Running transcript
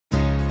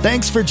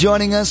Thanks for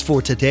joining us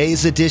for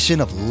today's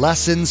edition of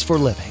Lessons for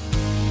Living.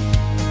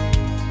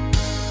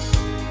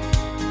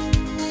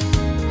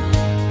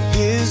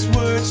 His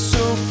word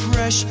so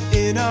fresh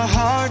in our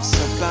hearts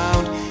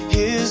abound.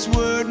 His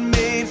word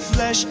made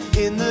flesh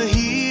in the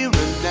here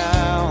and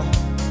now.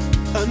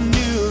 A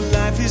new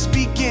life is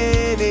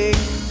beginning.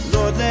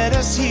 Lord, let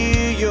us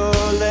hear your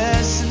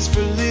lessons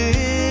for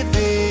living.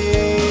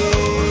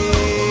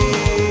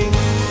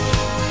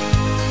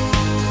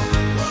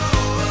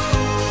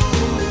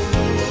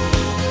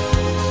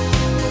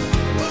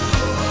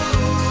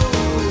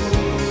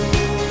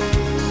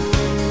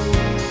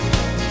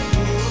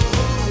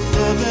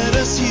 Lord, let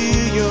us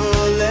hear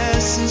your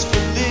lessons for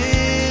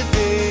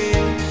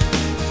living.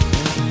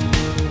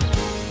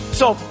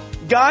 So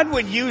God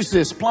would use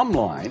this plumb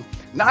line,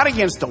 not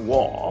against a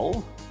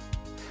wall,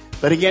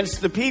 but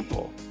against the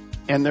people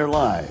and their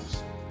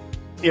lives.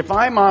 If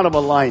I'm out of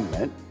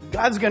alignment,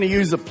 God's going to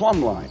use a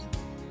plumb line.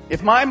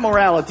 If my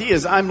morality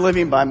is I'm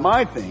living by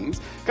my things,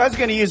 God's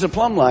going to use a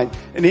plumb line,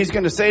 and He's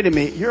going to say to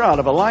me, you're out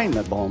of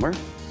alignment, Balmer.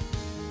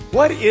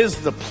 What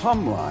is the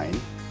plumb line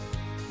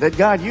that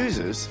God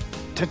uses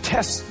to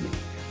test me?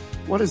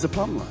 What is the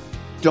plumb line?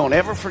 Don't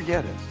ever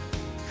forget it.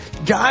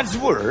 God's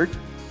Word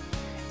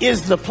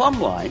is the plumb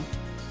line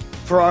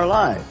for our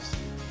lives.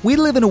 We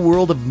live in a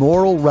world of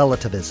moral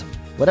relativism.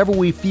 Whatever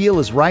we feel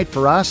is right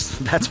for us,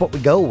 that's what we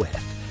go with.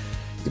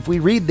 If we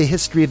read the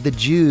history of the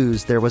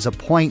Jews, there was a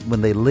point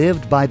when they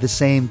lived by the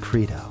same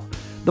credo.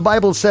 The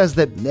Bible says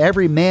that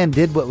every man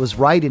did what was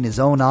right in his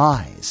own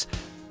eyes.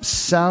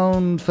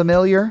 Sound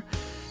familiar?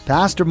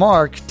 Pastor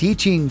Mark,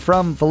 teaching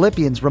from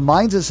Philippians,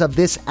 reminds us of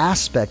this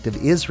aspect of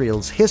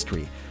Israel's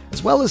history,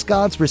 as well as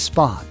God's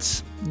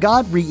response.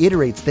 God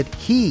reiterates that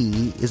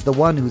He is the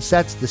one who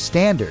sets the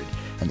standard,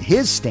 and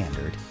His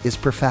standard is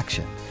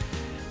perfection.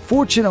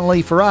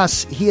 Fortunately for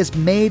us, He has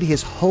made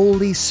His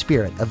Holy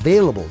Spirit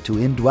available to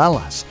indwell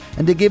us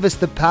and to give us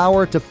the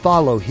power to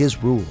follow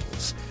His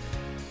rules.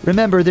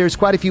 Remember, there's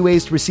quite a few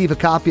ways to receive a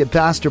copy of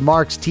Pastor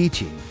Mark's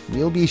teaching.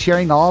 We'll be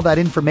sharing all that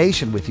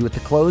information with you at the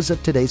close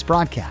of today's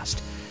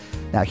broadcast.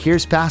 Now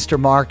here's Pastor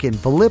Mark in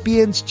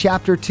Philippians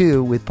chapter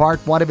 2 with part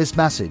 1 of his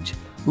message,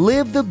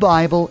 Live the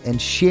Bible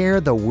and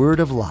Share the Word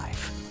of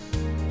Life.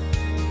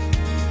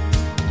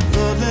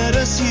 Lord, let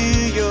us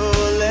hear your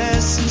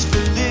lessons for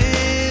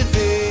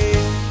living.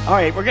 All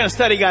right, we're going to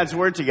study God's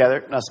Word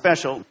together. Now,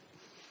 special.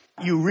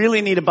 You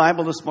really need a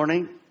Bible this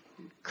morning,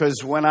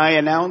 because when I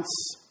announce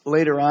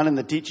later on in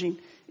the teaching,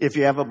 if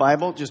you have a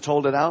Bible, just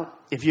hold it out.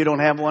 If you don't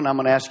have one, I'm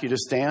going to ask you to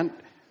stand.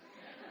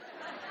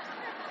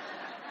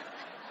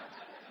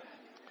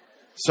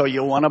 So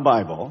you'll want a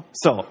Bible.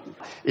 So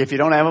if you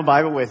don't have a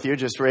Bible with you,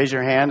 just raise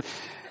your hand.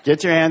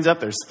 Get your hands up.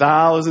 There's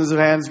thousands of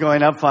hands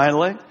going up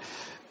finally.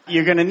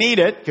 You're going to need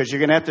it because you're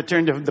going to have to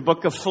turn to the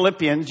book of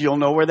Philippians. You'll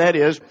know where that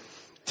is.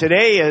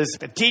 Today is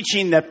a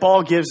teaching that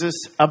Paul gives us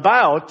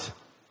about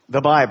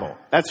the Bible.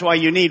 That's why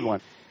you need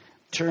one.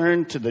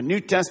 Turn to the New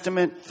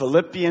Testament,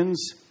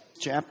 Philippians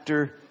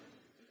chapter.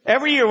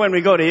 Every year when we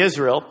go to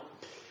Israel,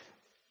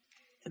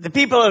 the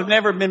people have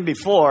never been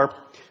before.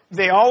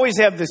 They always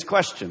have this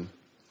question.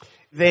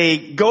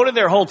 They go to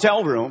their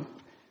hotel room,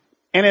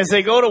 and as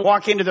they go to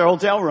walk into their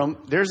hotel room,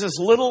 there's this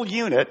little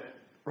unit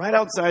right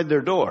outside their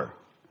door.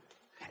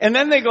 And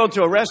then they go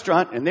to a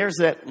restaurant, and there's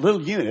that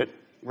little unit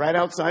right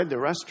outside the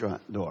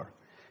restaurant door.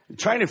 I'm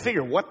trying to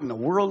figure what in the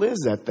world is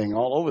that thing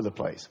all over the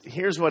place.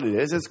 Here's what it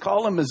is. It's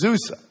called a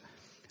mezuzah.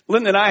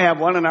 Linda and I have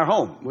one in our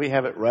home. We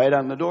have it right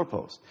on the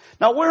doorpost.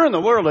 Now, where in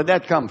the world did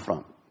that come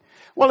from?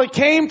 Well, it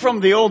came from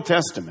the Old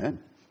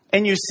Testament.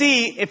 And you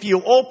see, if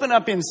you open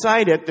up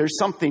inside it, there's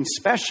something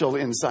special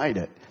inside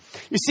it.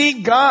 You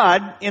see,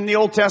 God, in the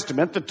Old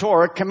Testament, the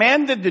Torah,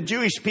 commanded the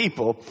Jewish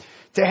people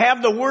to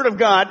have the Word of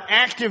God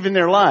active in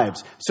their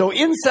lives. So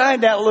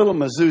inside that little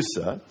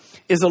mezuzah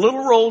is a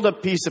little rolled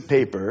up piece of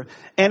paper,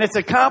 and it's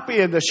a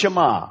copy of the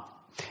Shema.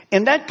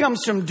 And that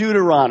comes from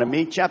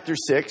Deuteronomy chapter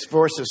 6,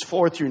 verses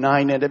 4 through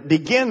 9, and it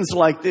begins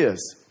like this.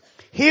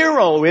 Hear,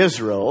 O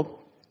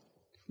Israel,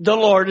 the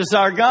Lord is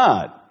our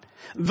God.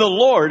 The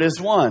Lord is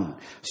one.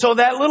 So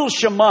that little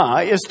Shema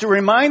is to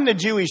remind the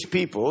Jewish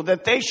people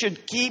that they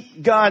should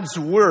keep God's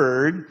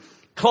Word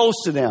close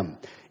to them.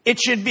 It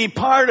should be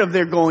part of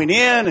their going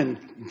in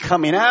and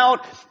coming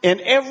out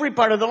in every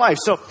part of their life.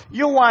 So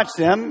you'll watch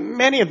them.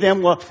 Many of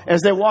them will,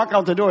 as they walk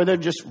out the door, they'll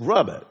just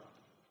rub it.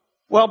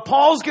 Well,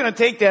 Paul's going to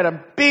take that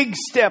a big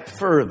step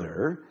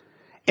further,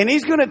 and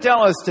he's going to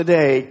tell us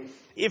today,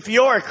 if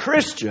you're a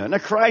Christian, a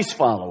Christ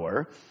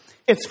follower,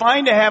 it's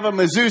fine to have a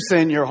mezuzah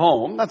in your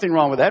home. Nothing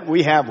wrong with that.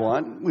 We have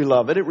one. We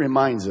love it. It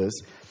reminds us.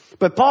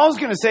 But Paul's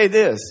going to say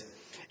this.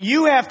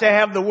 You have to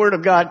have the Word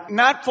of God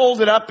not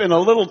folded up in a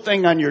little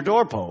thing on your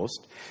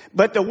doorpost,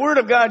 but the Word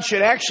of God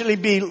should actually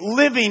be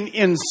living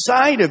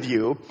inside of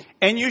you,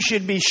 and you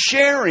should be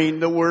sharing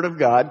the Word of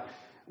God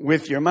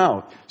with your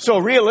mouth. So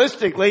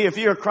realistically, if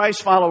you're a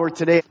Christ follower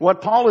today,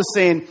 what Paul is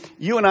saying,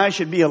 you and I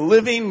should be a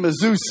living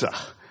mezuzah.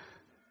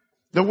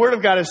 The Word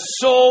of God is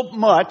so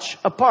much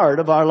a part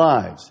of our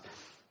lives.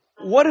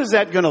 What is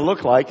that going to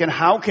look like, and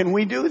how can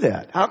we do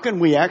that? How can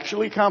we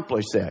actually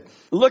accomplish that?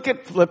 Look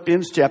at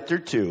Philippians chapter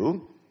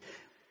 2,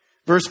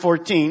 verse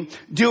 14.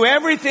 Do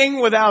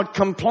everything without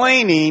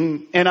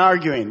complaining and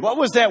arguing. What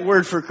was that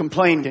word for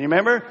complain? Can you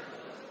remember?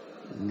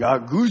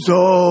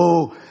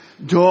 Gaguzo.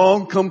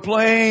 Don't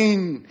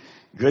complain.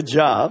 Good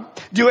job.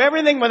 Do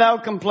everything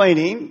without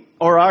complaining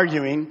or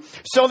arguing,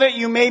 so that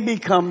you may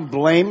become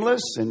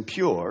blameless and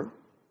pure,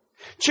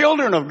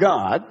 children of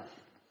God,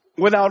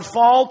 without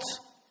fault.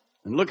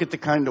 And look at the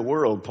kind of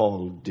world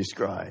Paul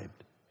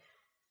described.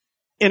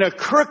 In a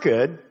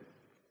crooked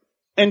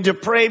and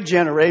depraved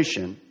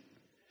generation,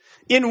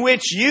 in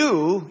which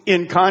you,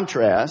 in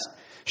contrast,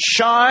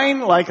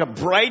 shine like a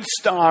bright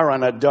star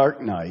on a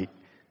dark night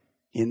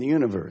in the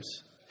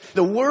universe.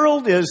 The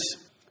world is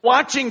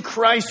watching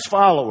Christ's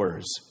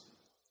followers.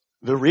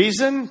 The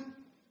reason?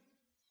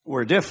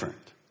 We're different.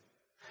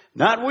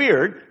 Not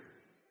weird,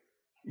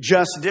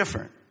 just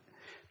different.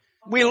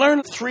 We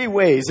learned 3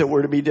 ways that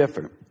we're to be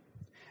different.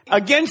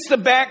 Against the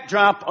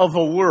backdrop of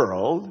a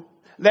world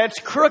that's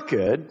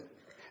crooked,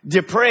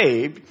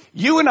 depraved,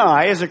 you and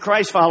I, as a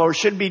Christ follower,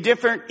 should be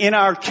different in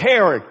our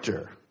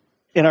character.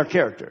 In our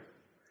character.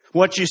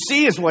 What you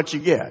see is what you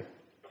get.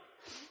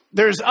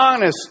 There's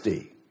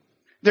honesty.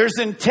 There's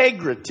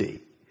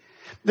integrity.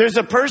 There's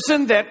a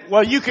person that,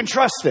 well, you can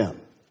trust them.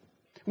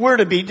 We're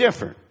to be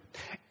different.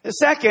 The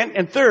second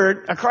and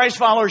third, a Christ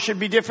follower should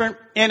be different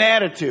in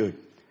attitude.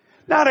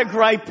 Not a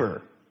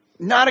griper.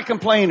 Not a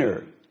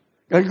complainer.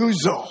 A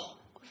guzo.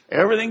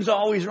 Everything's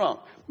always wrong.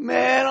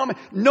 Man, oh man.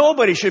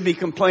 Nobody should be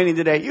complaining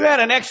today. You had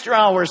an extra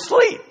hour of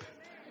sleep.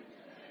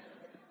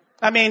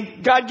 I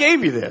mean, God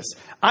gave you this.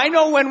 I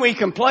know when we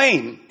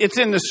complain, it's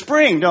in the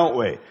spring, don't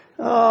we?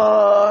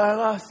 Oh, I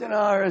lost an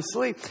hour of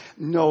sleep.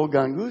 No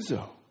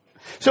ganguzo.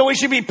 So we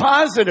should be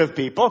positive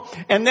people.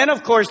 And then,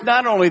 of course,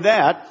 not only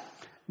that,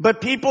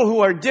 but people who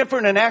are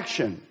different in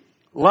action.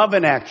 Love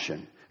in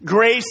action.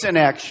 Grace in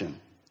action.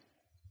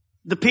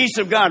 The peace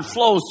of God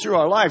flows through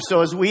our lives.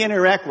 So as we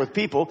interact with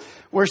people,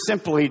 we're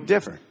simply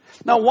different.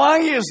 Now, why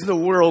is the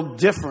world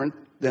different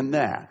than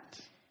that?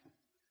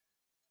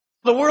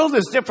 The world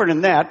is different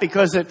in that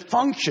because it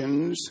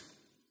functions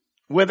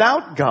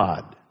without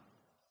God.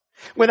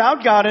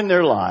 Without God in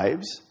their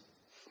lives,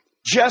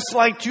 just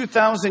like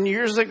 2,000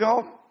 years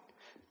ago,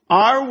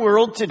 our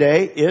world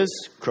today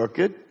is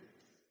crooked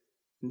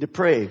and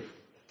depraved.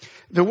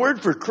 The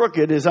word for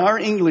crooked is our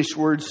English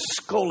word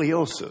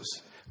scoliosis,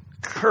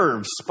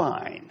 curved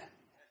spine.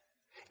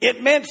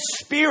 It meant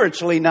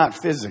spiritually,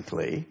 not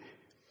physically,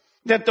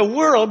 that the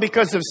world,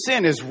 because of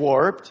sin, is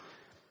warped,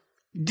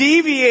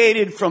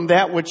 deviated from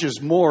that which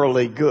is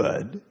morally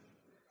good.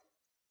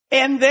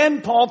 And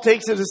then Paul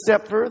takes it a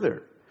step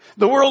further.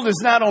 The world is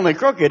not only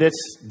crooked,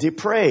 it's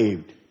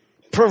depraved,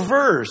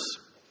 perverse,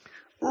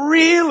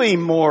 really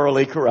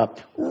morally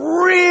corrupt,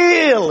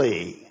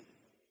 really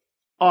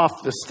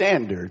off the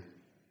standard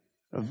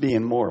of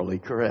being morally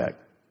correct.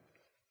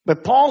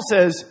 But Paul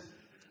says,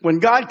 when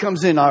God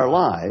comes in our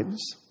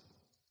lives,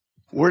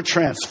 we're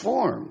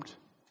transformed.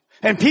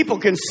 And people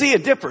can see a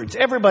difference.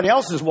 Everybody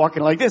else is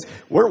walking like this.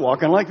 We're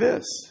walking like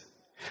this.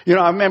 You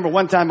know, I remember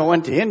one time I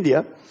went to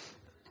India.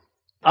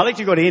 I like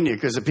to go to India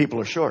because the people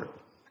are short.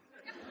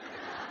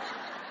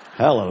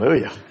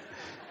 Hallelujah.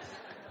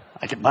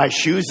 I could buy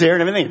shoes there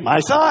and everything, my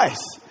size.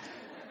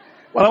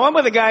 Well, I went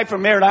with a guy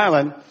from Merritt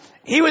Island.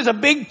 He was a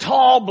big,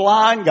 tall,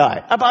 blonde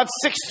guy, about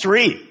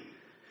 6'3".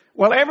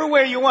 Well,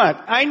 everywhere you went,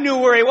 I knew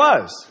where he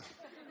was.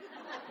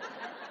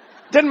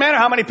 Didn't matter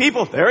how many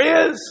people. There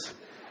he is.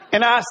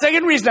 And the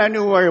second reason I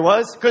knew where he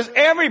was, because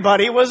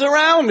everybody was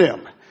around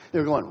him. They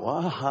were going,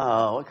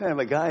 wow, what kind of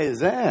a guy is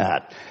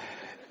that?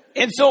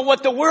 And so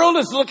what the world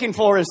is looking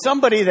for is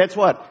somebody that's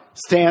what?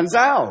 Stands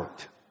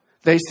out.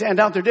 They stand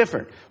out, they're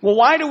different. Well,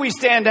 why do we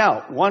stand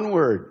out? One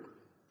word.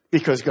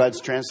 Because God's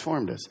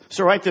transformed us.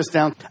 So write this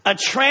down. A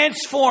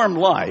transformed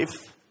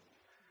life,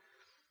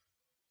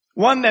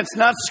 one that's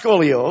not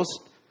scoliosed,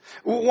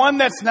 one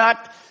that's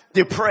not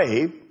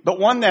depraved, but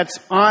one that's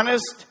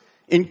honest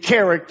in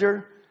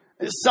character,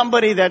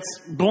 somebody that's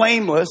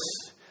blameless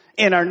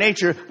in our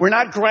nature. We're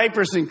not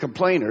gripers and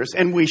complainers,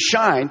 and we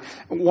shine.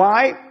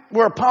 Why?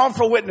 We're a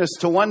powerful witness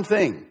to one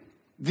thing: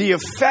 the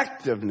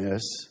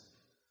effectiveness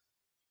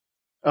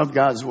of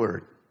God's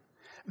word.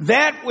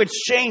 That which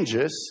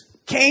changes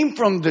came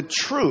from the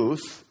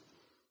truth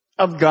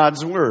of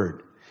God's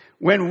word.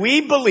 When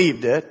we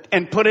believed it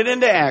and put it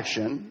into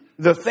action,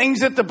 the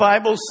things that the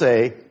Bible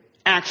say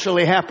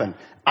actually happen.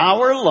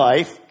 Our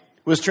life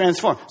was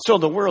transformed. So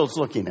the world's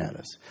looking at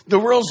us. The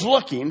world's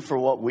looking for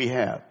what we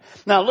have.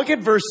 Now look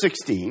at verse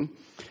 16,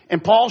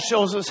 and Paul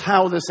shows us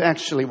how this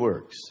actually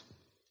works.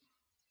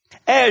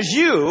 As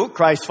you,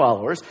 Christ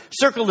followers,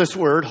 circle this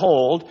word,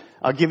 hold.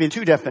 I'll give you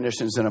 2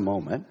 definitions in a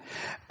moment.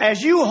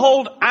 As you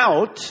hold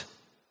out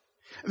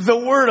the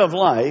word of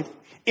life,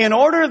 in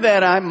order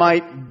that I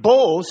might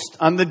boast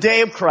on the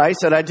day of Christ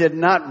that I did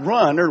not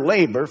run or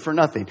labor for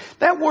nothing.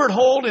 That word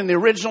hold in the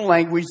original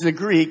language, the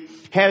Greek,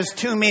 has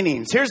 2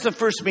 meanings. Here's the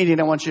first meaning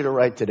I want you to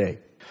write today.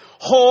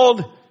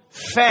 Hold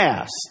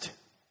fast.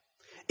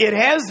 It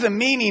has the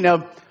meaning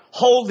of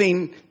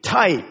holding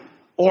tight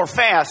or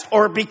fast,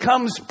 or it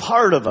becomes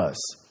part of us.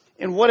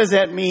 And what does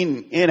that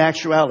mean in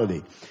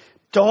actuality?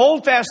 To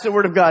hold fast the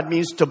Word of God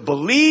means to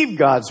believe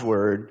God's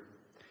Word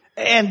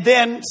and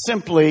then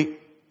simply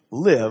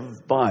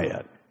live by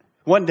it.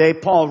 One day,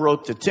 Paul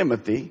wrote to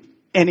Timothy,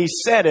 and he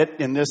said it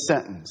in this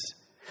sentence.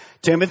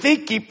 Timothy,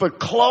 keep a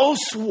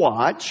close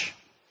watch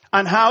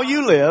on how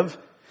you live,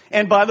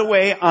 and by the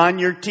way, on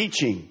your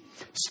teaching.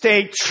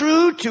 Stay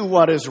true to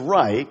what is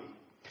right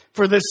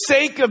for the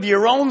sake of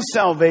your own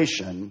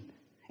salvation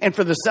and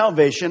for the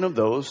salvation of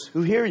those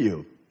who hear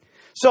you.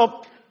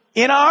 So,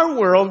 in our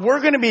world,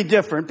 we're going to be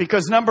different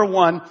because, number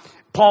one,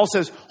 Paul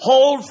says,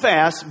 hold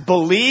fast,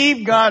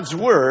 believe God's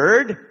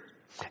Word,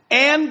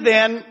 and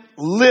then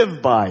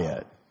live by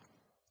it.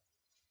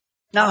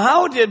 Now,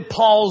 how did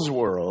Paul's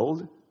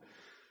world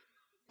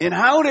and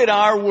how did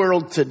our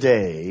world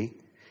today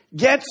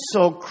get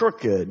so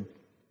crooked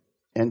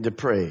and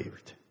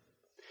depraved?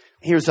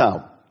 Here's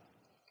how.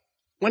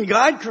 When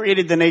God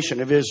created the nation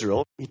of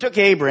Israel, he took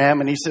Abraham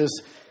and he says,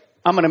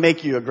 I'm going to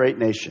make you a great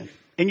nation.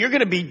 And you're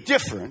going to be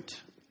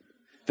different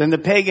than the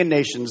pagan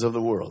nations of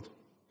the world.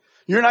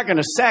 You're not going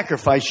to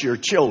sacrifice your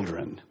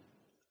children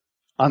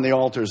on the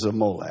altars of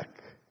Molech,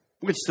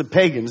 which the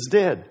pagans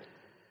did.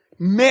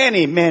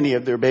 Many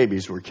of their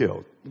babies were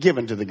killed,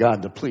 given to the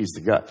God to please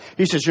the God.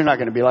 He says, you're not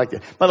going to be like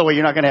that. By the way,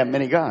 you're not going to have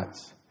many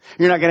gods.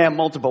 You're not going to have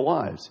multiple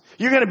wives.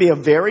 You're going to be a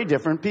very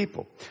different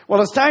people.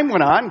 Well, as time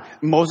went on,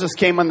 Moses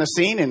came on the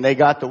scene and they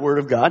got the Word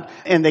of God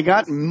and they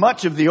got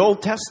much of the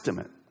Old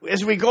Testament.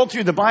 As we go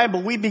through the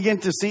Bible, we begin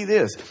to see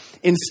this.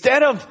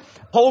 Instead of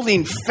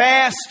holding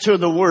fast to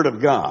the Word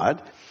of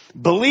God,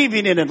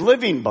 believing it and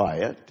living by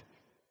it,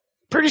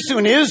 pretty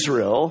soon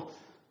Israel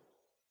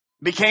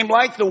became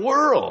like the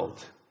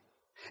world.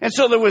 And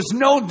so there was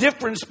no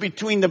difference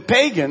between the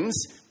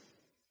pagans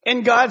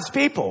and God's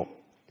people.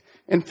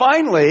 And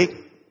finally,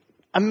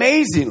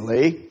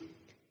 amazingly,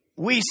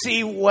 we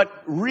see what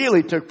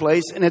really took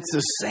place, and it's the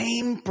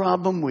same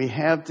problem we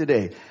have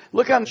today.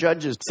 Look on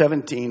Judges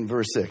 17,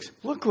 verse 6.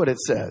 Look what it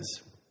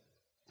says.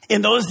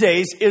 In those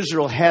days,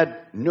 Israel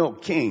had no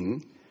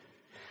king,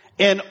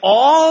 and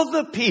all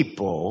the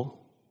people,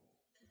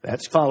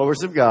 that's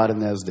followers of God in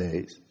those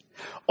days,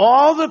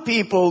 all the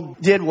people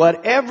did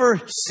whatever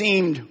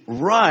seemed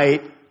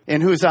right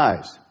in whose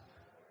eyes?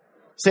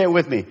 Say it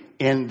with me.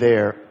 In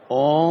their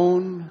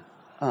own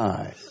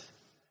eyes.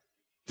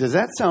 Does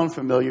that sound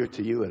familiar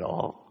to you at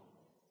all?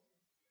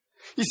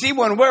 You see,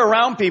 when we're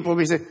around people,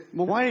 we say,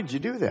 well, why did you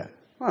do that?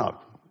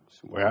 Well,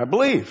 it's the way I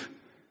believe.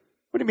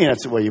 What do you mean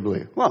that's the way you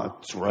believe? Well,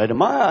 it's right in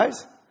my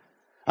eyes.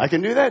 I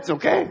can do that. It's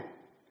okay.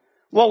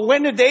 Well,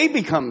 when did they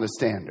become the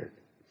standard?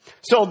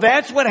 So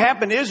that's what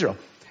happened to Israel.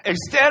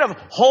 Instead of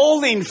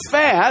holding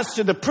fast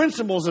to the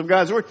principles of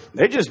God's Word,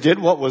 they just did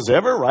what was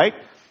ever right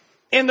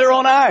in their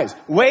own eyes.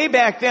 Way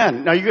back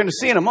then. Now, you're going to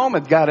see in a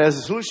moment, God has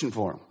a solution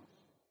for them.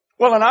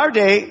 Well, in our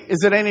day,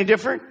 is it any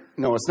different?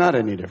 No, it's not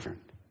any different.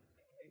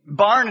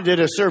 Barna did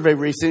a survey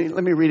recently.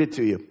 Let me read it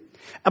to you.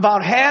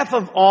 About half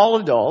of all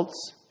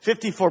adults,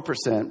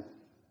 54%,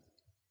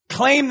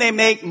 claim they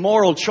make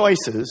moral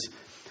choices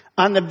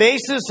on the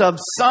basis of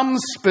some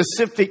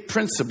specific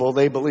principle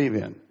they believe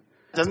in.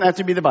 It doesn't have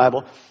to be the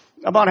Bible.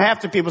 About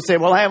half the people say,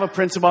 well, I have a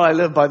principle, I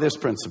live by this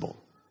principle.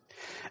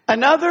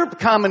 Another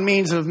common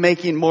means of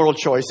making moral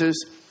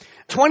choices,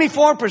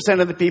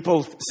 24% of the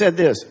people said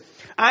this,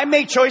 I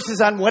make choices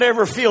on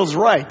whatever feels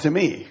right to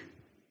me.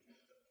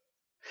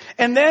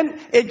 And then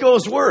it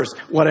goes worse.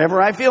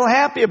 Whatever I feel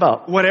happy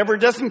about. Whatever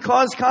doesn't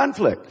cause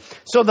conflict.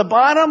 So the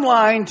bottom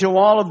line to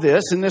all of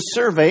this in this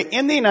survey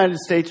in the United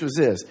States was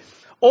this.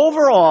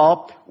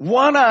 Overall,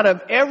 1 out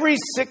of every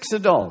 6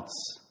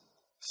 adults,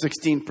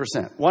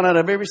 16%, 1 out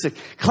of every 6,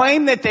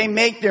 claim that they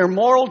make their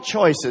moral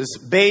choices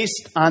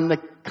based on the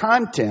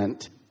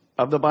content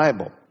of the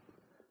Bible.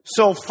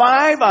 So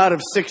 5 out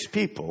of 6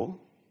 people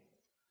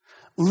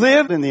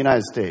live in the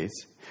United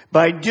States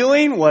by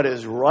doing what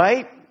is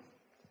right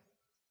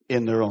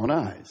in their own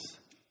eyes.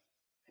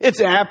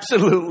 It's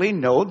absolutely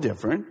no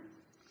different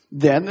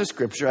than the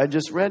scripture I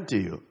just read to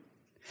you.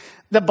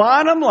 The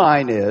bottom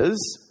line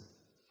is,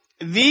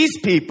 these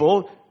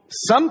people,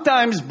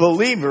 sometimes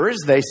believers,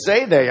 they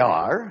say they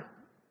are,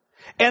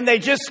 and they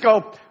just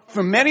go,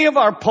 for many of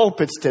our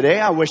pulpits today,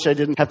 I wish I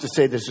didn't have to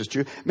say this is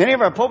true, many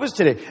of our pulpits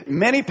today,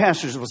 many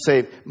pastors will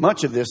say,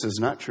 much of this is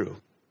not true.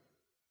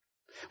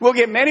 We'll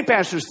get many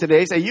pastors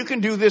today say, you can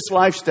do this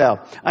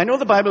lifestyle. I know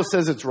the Bible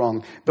says it's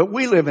wrong, but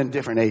we live in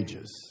different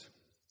ages.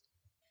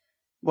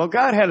 Well,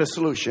 God had a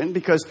solution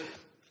because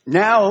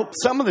now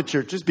some of the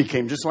churches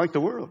became just like the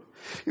world.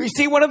 You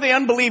see, what are the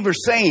unbelievers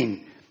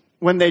saying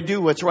when they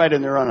do what's right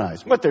in their own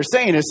eyes? What they're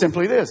saying is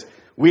simply this.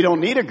 We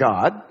don't need a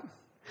God.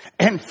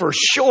 And for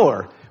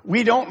sure,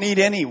 we don't need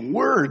any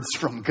words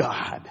from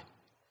God.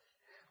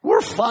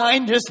 We're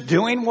fine just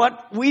doing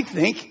what we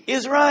think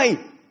is right.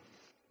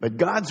 But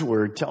God's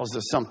Word tells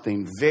us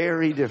something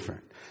very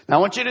different. Now, I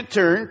want you to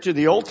turn to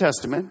the Old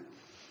Testament.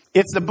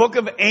 It's the book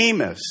of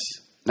Amos.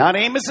 Not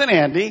Amos and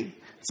Andy.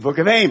 It's the book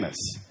of Amos.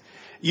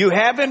 You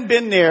haven't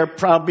been there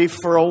probably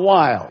for a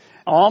while.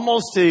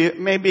 Almost to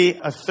maybe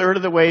a third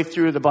of the way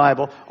through the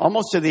Bible,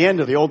 almost to the end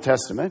of the Old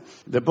Testament,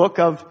 the book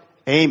of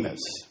Amos.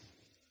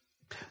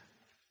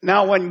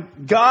 Now, when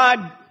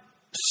God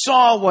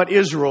saw what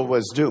Israel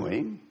was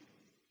doing,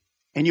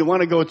 and you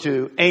want to go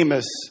to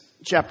Amos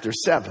chapter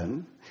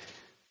 7,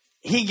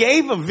 he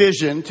gave a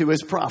vision to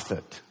his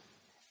prophet.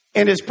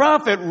 And his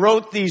prophet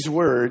wrote these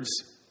words,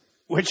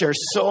 which are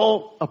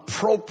so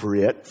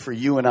appropriate for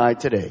you and I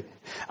today.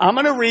 I'm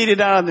going to read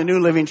it out of the New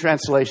Living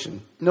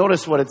Translation.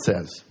 Notice what it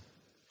says.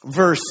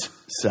 Verse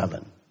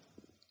 7.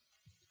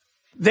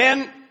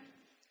 Then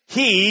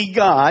he,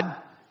 God,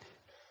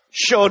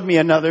 showed me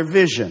another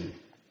vision.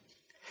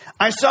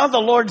 I saw the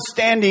Lord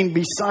standing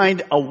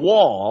beside a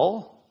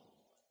wall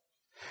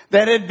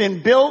that had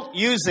been built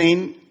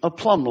using a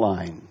plumb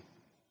line.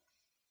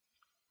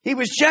 He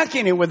was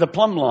checking it with a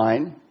plumb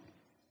line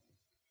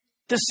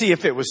to see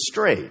if it was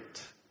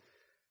straight.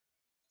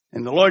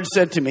 And the Lord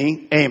said to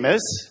me,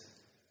 Amos,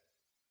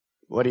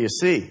 what do you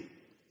see?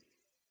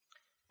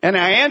 And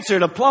I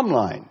answered, a plumb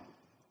line.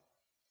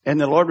 And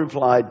the Lord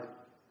replied,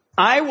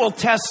 I will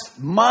test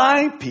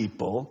my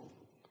people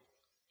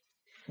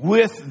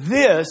with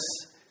this,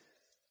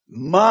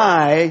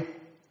 my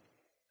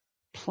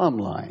plumb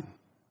line.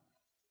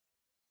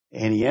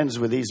 And he ends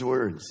with these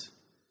words,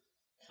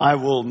 I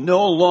will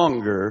no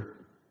longer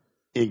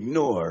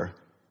ignore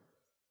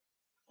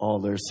all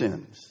their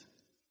sins.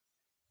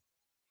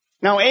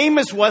 Now,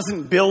 Amos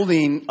wasn't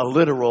building a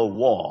literal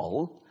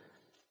wall.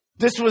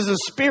 This was a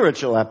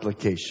spiritual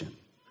application.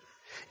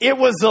 It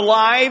was the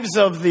lives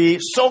of the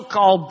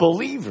so-called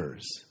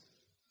believers.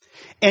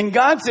 And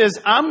God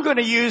says, I'm going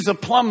to use a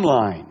plumb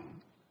line.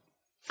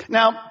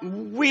 Now,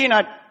 we're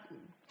not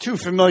too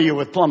familiar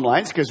with plumb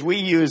lines because we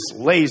use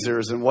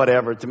lasers and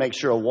whatever to make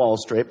sure a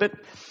wall's straight. But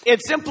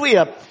it's simply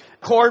a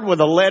cord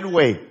with a lead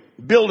weight.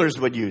 Builders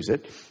would use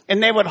it.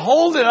 And they would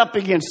hold it up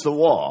against the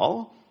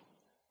wall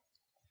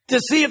to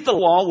see if the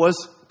wall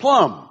was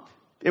plumb,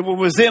 if it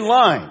was in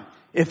line,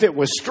 if it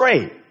was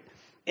straight.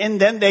 And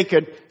then they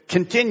could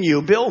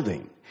continue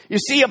building. You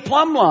see, a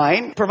plumb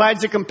line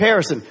provides a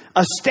comparison,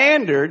 a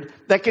standard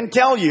that can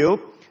tell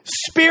you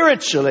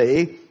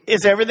spiritually,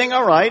 is everything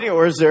all right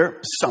or is there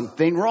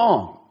something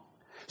wrong?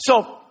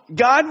 So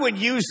God would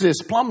use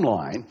this plumb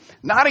line,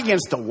 not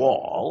against a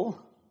wall,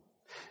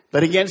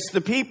 but against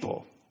the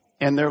people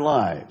and their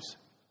lives.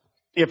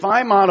 If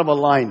I'm out of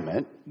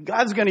alignment,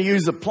 God's going to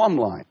use a plumb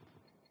line.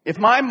 If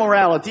my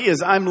morality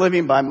is I'm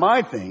living by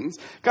my things,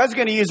 God's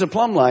going to use a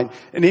plumb line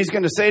and he's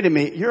going to say to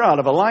me, you're out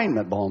of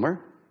alignment,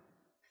 Balmer.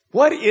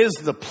 What is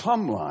the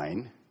plumb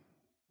line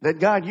that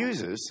God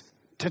uses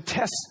to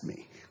test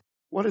me?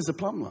 What is the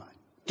plumb line?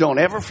 Don't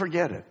ever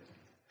forget it.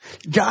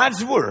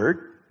 God's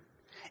word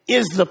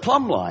is the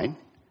plumb line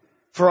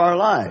for our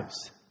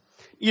lives.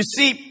 You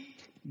see,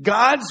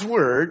 God's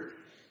word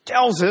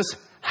tells us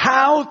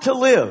how to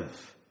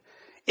live.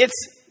 It's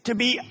to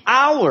be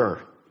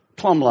our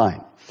plumb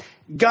line.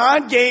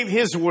 God gave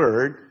his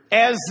word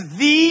as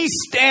the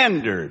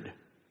standard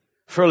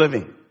for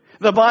living.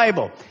 The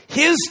Bible,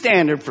 his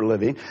standard for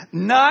living,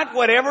 not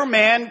whatever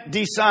man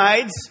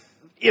decides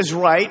is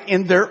right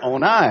in their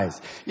own eyes.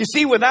 You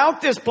see,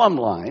 without this plumb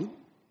line,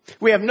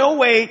 we have no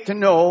way to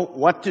know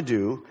what to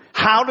do,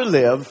 how to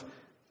live,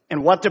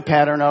 and what to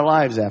pattern our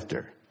lives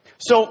after.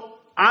 So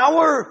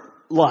our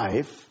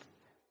life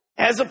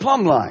has a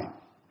plumb line.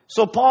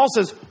 So Paul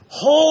says,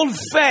 hold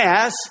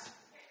fast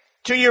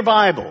to your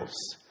Bibles.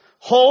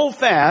 Hold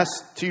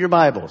fast to your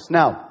Bibles.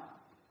 Now,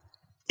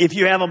 if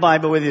you have a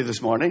Bible with you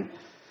this morning,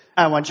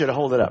 I want you to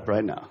hold it up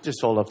right now.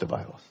 Just hold up the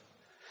Bibles.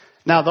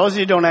 Now, those of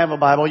you who don't have a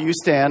Bible, you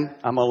stand.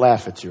 I'm going to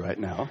laugh at you right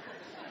now.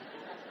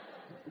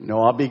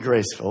 No, I'll be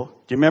graceful.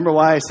 Do you remember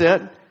why I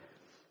said?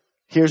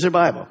 Here's your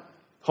Bible.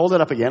 Hold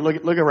it up again.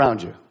 Look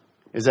around you.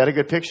 Is that a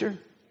good picture?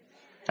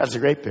 That's a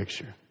great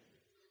picture.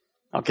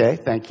 Okay,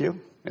 thank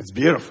you. It's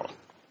beautiful.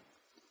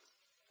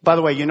 By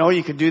the way, you know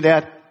you could do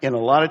that in a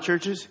lot of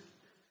churches.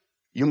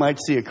 You might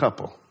see a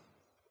couple.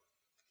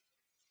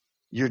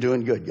 You're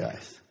doing good,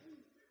 guys.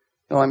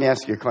 Now, let me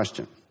ask you a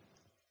question.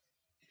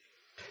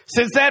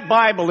 Since that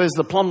Bible is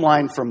the plumb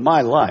line for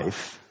my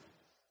life,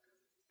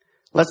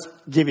 let's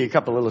give you a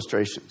couple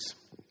illustrations.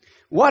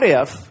 What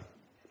if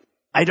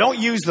I don't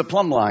use the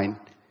plumb line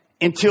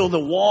until the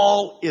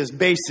wall is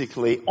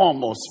basically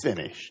almost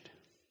finished?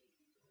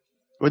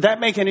 Would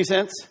that make any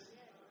sense?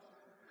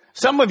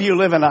 Some of you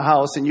live in a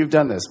house and you've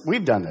done this.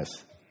 We've done this.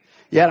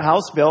 You had a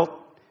house built.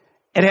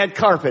 It had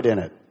carpet in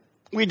it.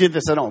 We did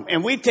this at home.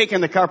 And we've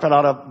taken the carpet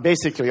out of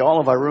basically all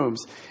of our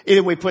rooms.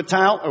 Either we put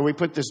tile or we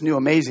put this new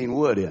amazing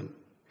wood in.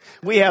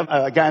 We have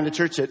a guy in the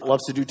church that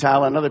loves to do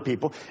tile on other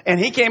people. And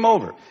he came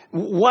over.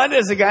 What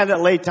does a guy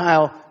that laid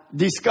tile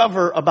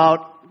discover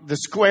about the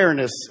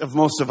squareness of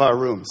most of our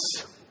rooms?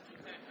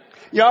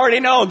 You already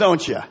know,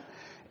 don't you?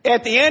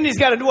 At the end, he's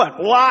got to do what?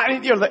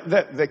 You know,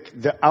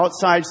 the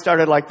outside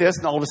started like this,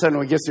 and all of a sudden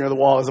when he gets near the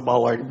wall, it's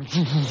about like...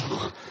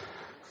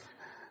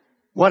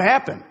 What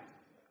happened?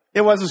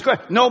 It wasn't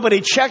square.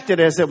 Nobody checked it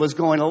as it was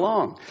going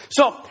along.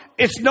 So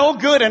It's no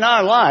good in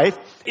our life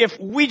if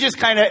we just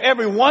kind of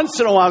every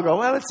once in a while go,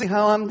 well, let's see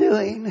how I'm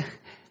doing.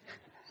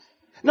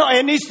 No,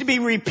 it needs to be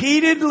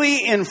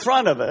repeatedly in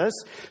front of us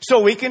so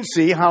we can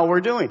see how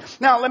we're doing.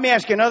 Now, let me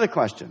ask you another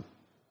question.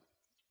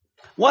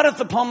 What if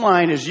the plumb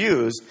line is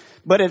used,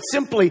 but it's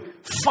simply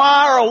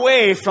far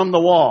away from the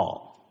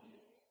wall?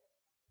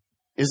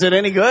 Is it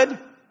any good?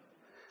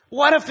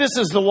 What if this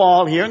is the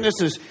wall here and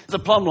this is the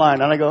plumb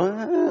line? And I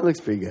go, it looks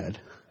pretty good.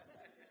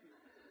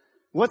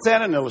 What's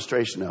that an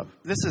illustration of?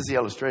 This is the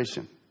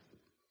illustration.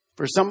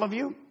 For some of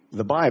you,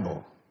 the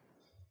Bible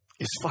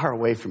is far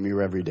away from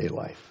your everyday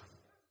life.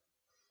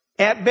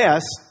 At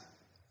best,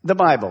 the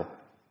Bible,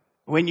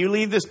 when you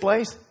leave this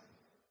place,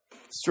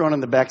 it's thrown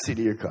in the backseat of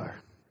your car.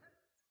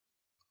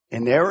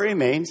 And there it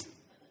remains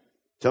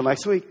till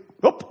next week.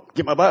 Oop,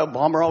 get my Bible.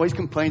 Palmer always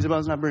complains about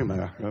us not bringing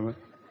my Bible.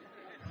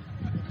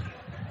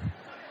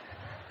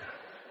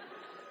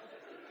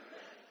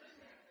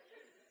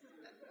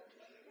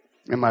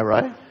 Am I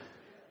right?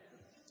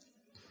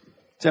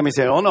 Somebody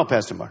say, oh no,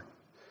 Pastor Mark.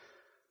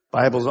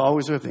 Bible's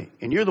always with me.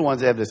 And you're the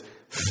ones that have this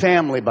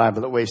family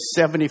Bible that weighs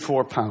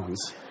 74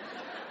 pounds.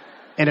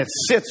 And it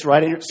sits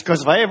right in your,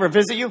 because if I ever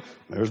visit you,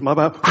 there's my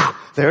Bible.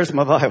 There's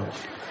my Bible.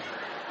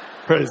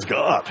 Praise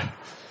God.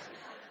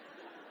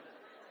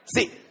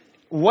 See,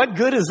 what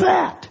good is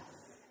that?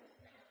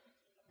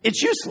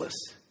 It's useless.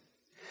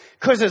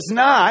 Because it's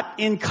not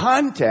in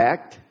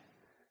contact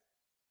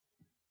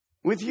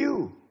with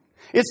you.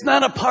 It's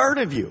not a part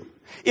of you.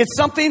 It's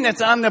something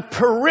that's on the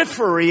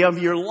periphery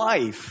of your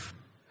life.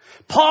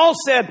 Paul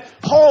said,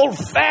 hold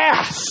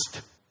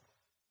fast.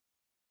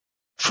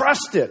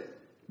 Trust it.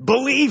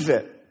 Believe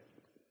it.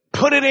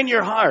 Put it in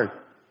your heart.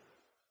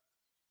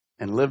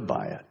 And live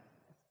by it.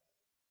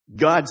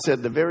 God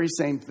said the very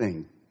same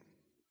thing.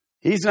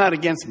 He's not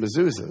against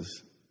mezuzahs.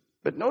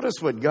 But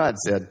notice what God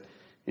said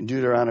in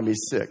Deuteronomy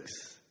 6.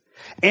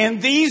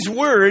 And these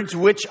words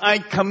which I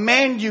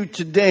command you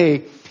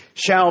today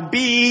shall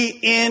be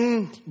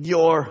in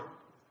your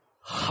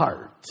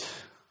heart.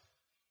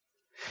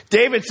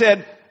 David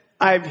said,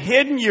 I've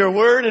hidden your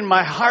word in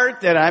my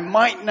heart that I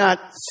might not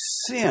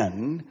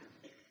sin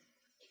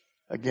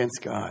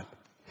against God.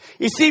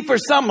 You see, for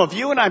some of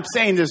you, and I'm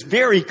saying this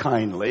very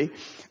kindly,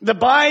 the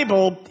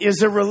Bible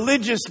is a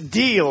religious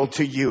deal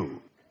to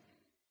you.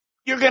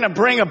 You're going to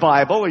bring a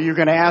Bible or you're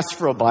going to ask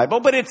for a Bible,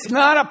 but it's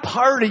not a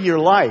part of your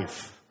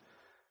life.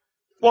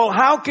 Well,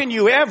 how can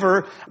you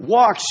ever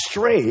walk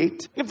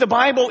straight if the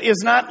Bible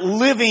is not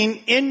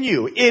living in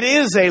you? It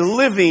is a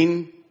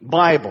living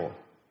Bible.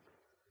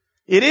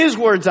 It is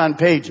words on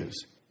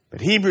pages.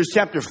 But Hebrews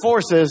chapter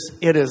 4 says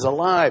it is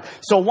alive.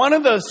 So one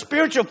of the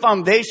spiritual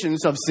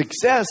foundations of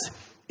success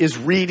is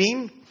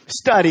reading,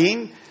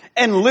 studying,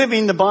 and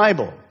living the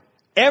Bible.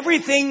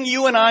 Everything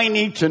you and I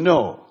need to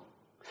know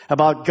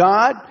about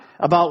God,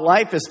 about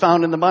life is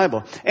found in the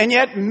Bible. And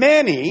yet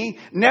many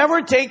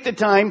never take the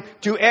time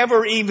to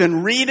ever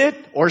even read it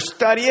or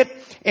study it.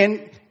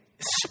 And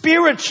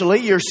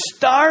spiritually, you're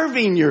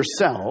starving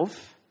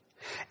yourself.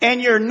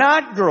 And you're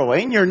not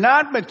growing, you're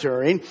not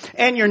maturing,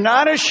 and you're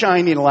not a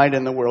shining light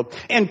in the world.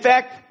 In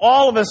fact,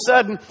 all of a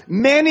sudden,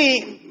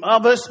 many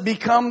of us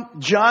become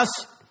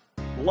just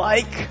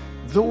like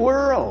the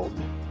world.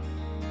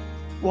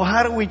 Well,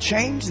 how do we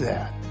change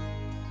that?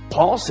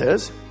 Paul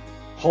says,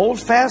 hold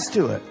fast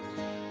to it.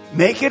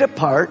 Make it a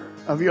part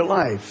of your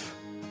life.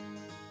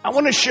 I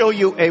want to show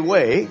you a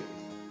way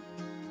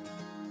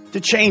to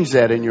change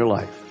that in your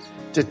life.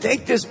 To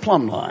take this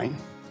plumb line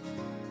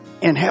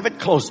and have it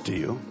close to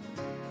you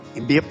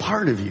and be a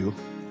part of you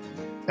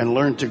and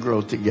learn to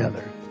grow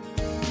together.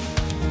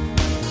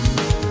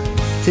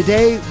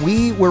 Today,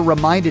 we were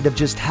reminded of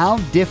just how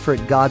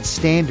different God's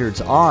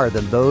standards are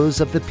than those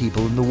of the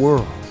people in the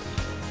world.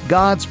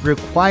 God's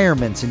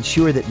requirements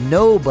ensure that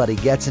nobody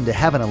gets into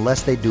heaven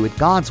unless they do it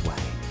God's way.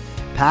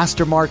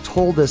 Pastor Mark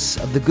told us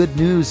of the good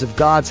news of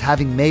God's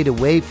having made a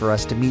way for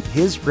us to meet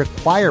His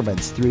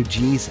requirements through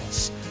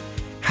Jesus.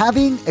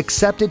 Having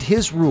accepted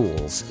His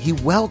rules, He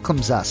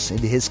welcomes us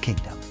into His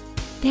kingdom.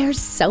 There's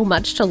so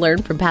much to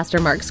learn from Pastor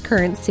Mark's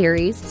current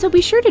series, so be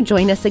sure to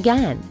join us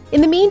again.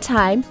 In the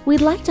meantime,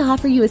 we'd like to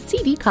offer you a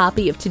CD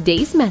copy of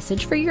today's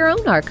message for your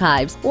own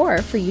archives or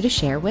for you to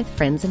share with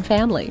friends and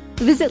family.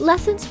 Visit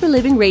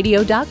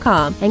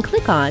lessonsforlivingradio.com and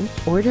click on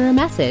Order a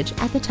Message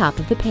at the top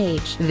of the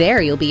page.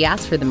 There you'll be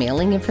asked for the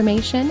mailing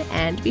information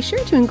and be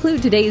sure to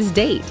include today's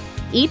date.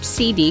 Each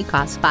CD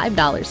costs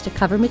 $5 to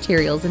cover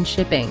materials and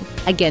shipping.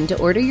 Again, to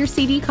order your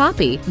CD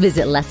copy,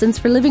 visit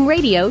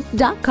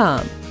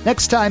lessonsforlivingradio.com.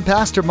 Next time,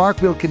 Pastor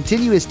Mark will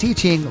continue his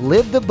teaching,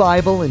 Live the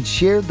Bible and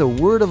Share the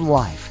Word of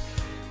Life.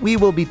 We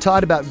will be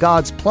taught about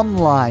God's plumb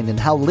line and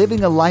how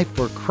living a life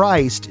for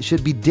Christ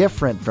should be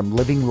different from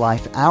living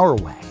life our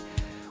way.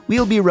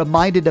 We'll be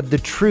reminded of the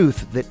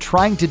truth that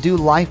trying to do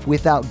life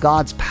without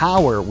God's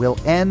power will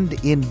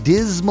end in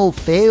dismal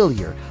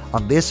failure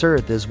on this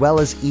earth as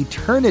well as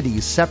eternity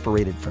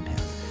separated from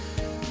Him.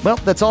 Well,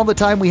 that's all the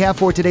time we have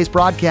for today's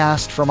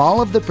broadcast. From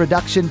all of the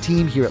production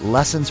team here at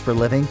Lessons for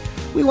Living,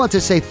 we want to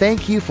say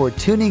thank you for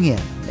tuning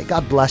in. May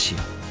God bless you.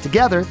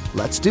 Together,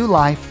 let's do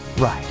life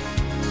right.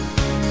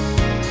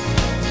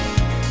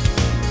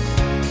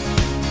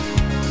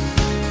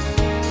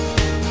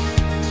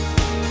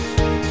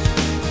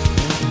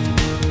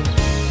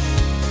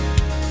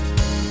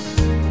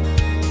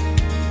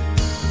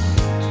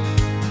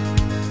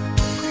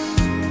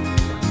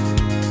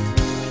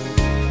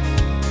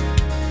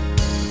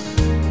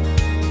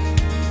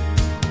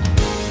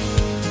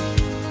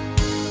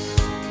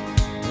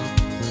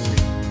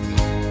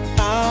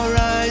 Our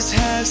eyes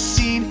have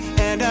seen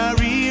and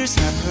our ears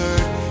have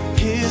heard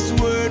His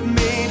word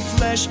made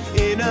flesh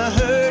in a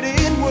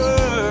hurting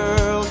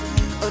world.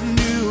 A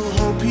new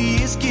hope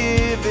He is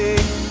giving.